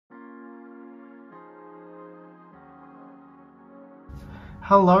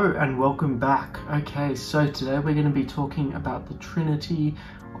Hello and welcome back. Okay, so today we're going to be talking about the Trinity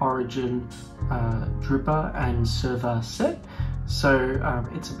Origin Dripper and server set. So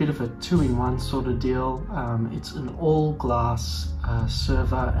it's a bit of a two-in-one sort of deal. It's an all-glass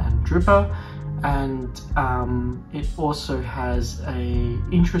server and dripper, and it also has a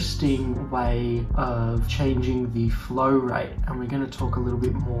interesting way of changing the flow rate, and we're going to talk a little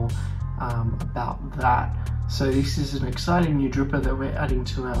bit more about that. So this is an exciting new dripper that we're adding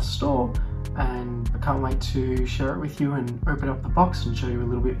to our store, and I can't wait to share it with you and open up the box and show you a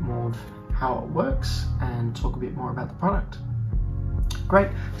little bit more of how it works and talk a bit more about the product. Great,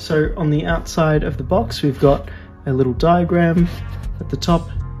 so on the outside of the box we've got a little diagram at the top,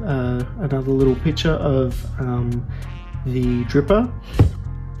 another little picture of the dripper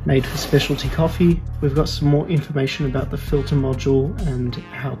made for specialty coffee. We've got some more information about the filter module and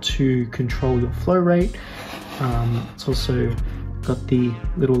how to control your flow rate. It's also got the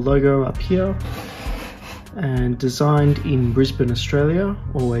little logo up here, and designed in Brisbane, Australia.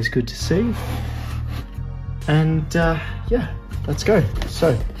 Always good to see. And yeah, let's go.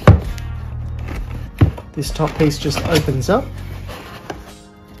 So this top piece just opens up.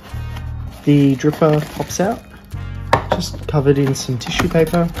 The dripper pops out, just covered in some tissue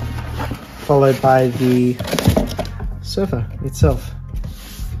paper, followed by the server itself.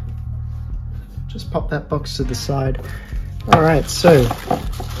 Just pop that box to the side. Alright, so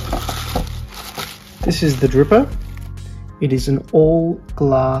this is the dripper. It is an all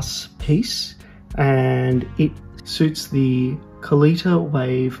glass piece and it suits the Colita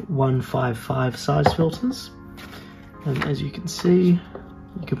Wave 155 size filters. And as you can see,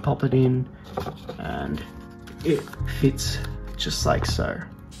 you can pop it in and it fits just like so.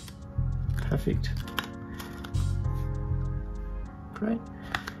 Perfect. Great.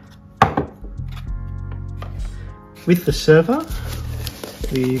 With the server,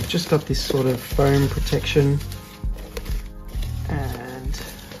 we've just got this sort of foam protection, and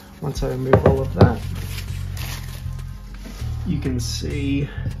once I remove all of that, you can see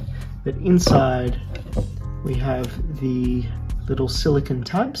that inside we have the little silicone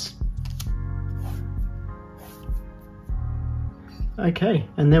tabs. Okay,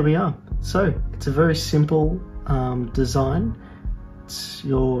 and there we are. So it's a very simple design. It's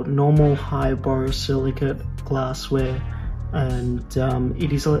your normal high borosilicate glassware, and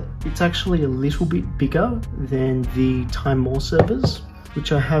it's actually a little bit bigger than the Time More servers,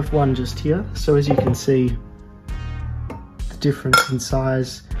 which I have one just here. So as you can see, the difference in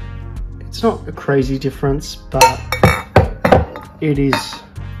size, it's not a crazy difference, but it is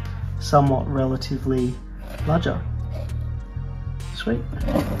somewhat relatively larger. Sweet.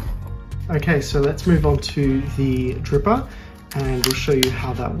 Okay, so let's move on to the dripper and we'll show you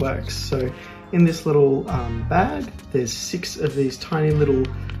how that works. So in this little bag, there's 6 of these tiny little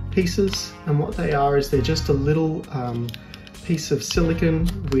pieces, and what they are is they're just a little piece of silicone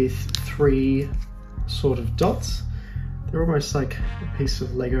with 3 sort of dots. They're almost like a piece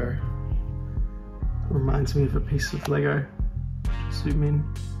of Lego. Reminds me of a piece of Lego. Zoom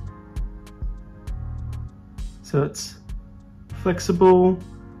in. So it's flexible,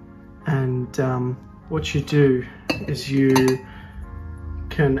 and what you do is you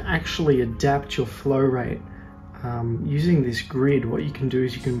can actually adapt your flow rate using this grid. What you can do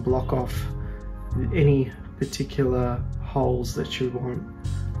is you can block off any particular holes that you want.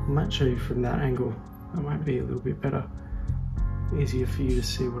 I might show you from that angle. That might be a little bit better, easier for you to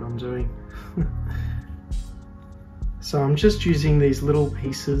see what I'm doing. So I'm just using these little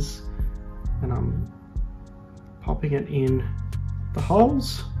pieces and I'm popping it in the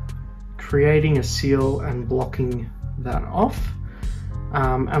holes, creating a seal and blocking that off.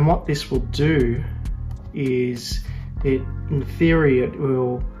 And what this will do is, in theory, it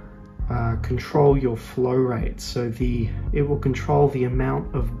will control your flow rate. So it will control the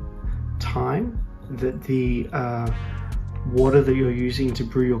amount of time that the water that you're using to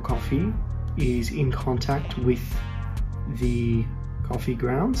brew your coffee is in contact with the coffee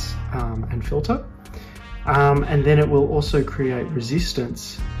grounds and filter. And then it will also create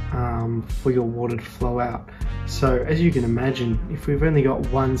resistance for your water to flow out. So as you can imagine, if we've only got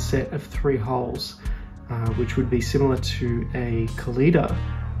one set of 3 holes, which would be similar to a Colita,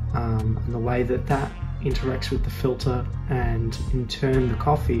 and the way that that interacts with the filter and in turn the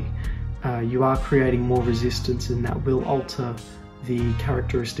coffee, you are creating more resistance, and that will alter the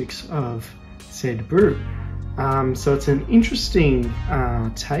characteristics of said brew. So it's an interesting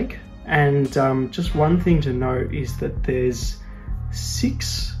take. And just one thing to note is that there's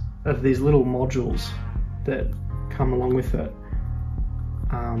 6 of these little modules that come along with it,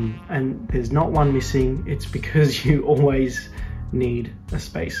 and there's not one missing. It's because you always need a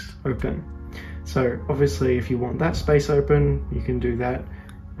space open. So obviously if you want that space open, you can do that.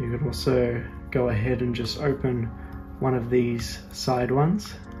 You could also go ahead and just open one of these side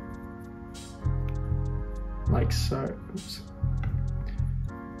ones, like so. Oops.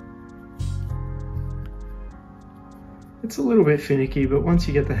 It's a little bit finicky, but once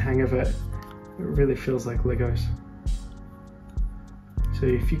you get the hang of it, it really feels like Legos. So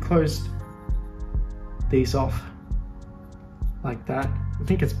if you closed these off like that, I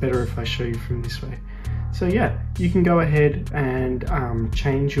think it's better if I show you from this way. So yeah, you can go ahead and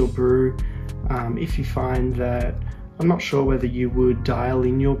change your brew if you find that, I'm not sure whether you would dial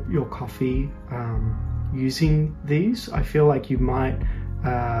in your coffee using these. I feel like you might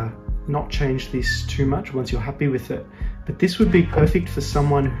not change this too much once you're happy with it. But this would be perfect for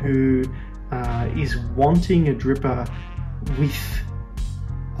someone who is wanting a dripper with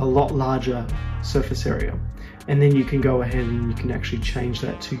a lot larger surface area. And then you can go ahead and you can actually change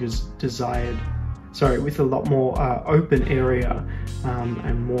that to your desired, with a lot more open area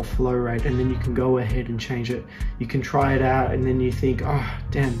and more flow rate. And then you can go ahead and change it. You can try it out and then you think, oh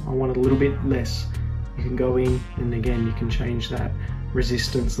damn, I want a little bit less. You can go in and again, you can change that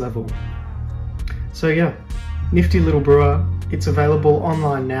resistance level. So yeah, nifty little brewer. It's available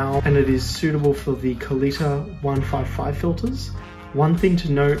online now and it is suitable for the Kalita 155 filters. One thing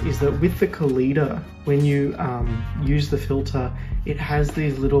to note is that with the Kalita, when you use the filter, it has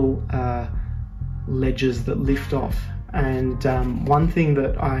these little ledges that lift off. And one thing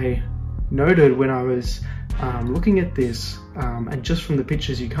that I noted when I was looking at this, and just from the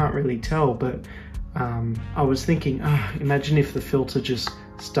pictures you can't really tell, but I was thinking, imagine if the filter just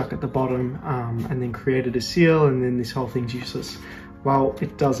stuck at the bottom and then created a seal and then this whole thing's useless. Well,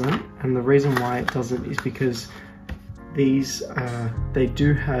 it doesn't, and the reason why it doesn't is because these they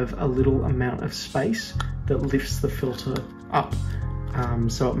do have a little amount of space that lifts the filter up,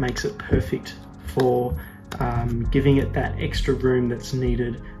 so it makes it perfect for giving it that extra room that's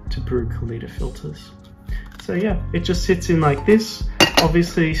needed to brew Kalita filters. So yeah, it just sits in like this.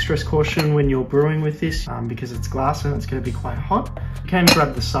 Obviously, stress caution when you're brewing with this because it's glass and it's going to be quite hot. You can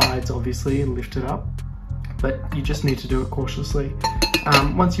grab the sides obviously and lift it up, but you just need to do it cautiously.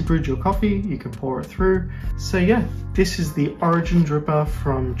 Once you brewed your coffee, you can pour it through. So yeah, this is the Origin Dripper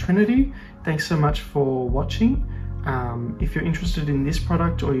from Trinity. Thanks so much for watching. If you're interested in this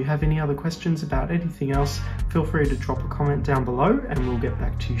product or you have any other questions about anything else, feel free to drop a comment down below and we'll get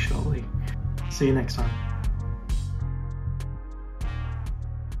back to you shortly. See you next time.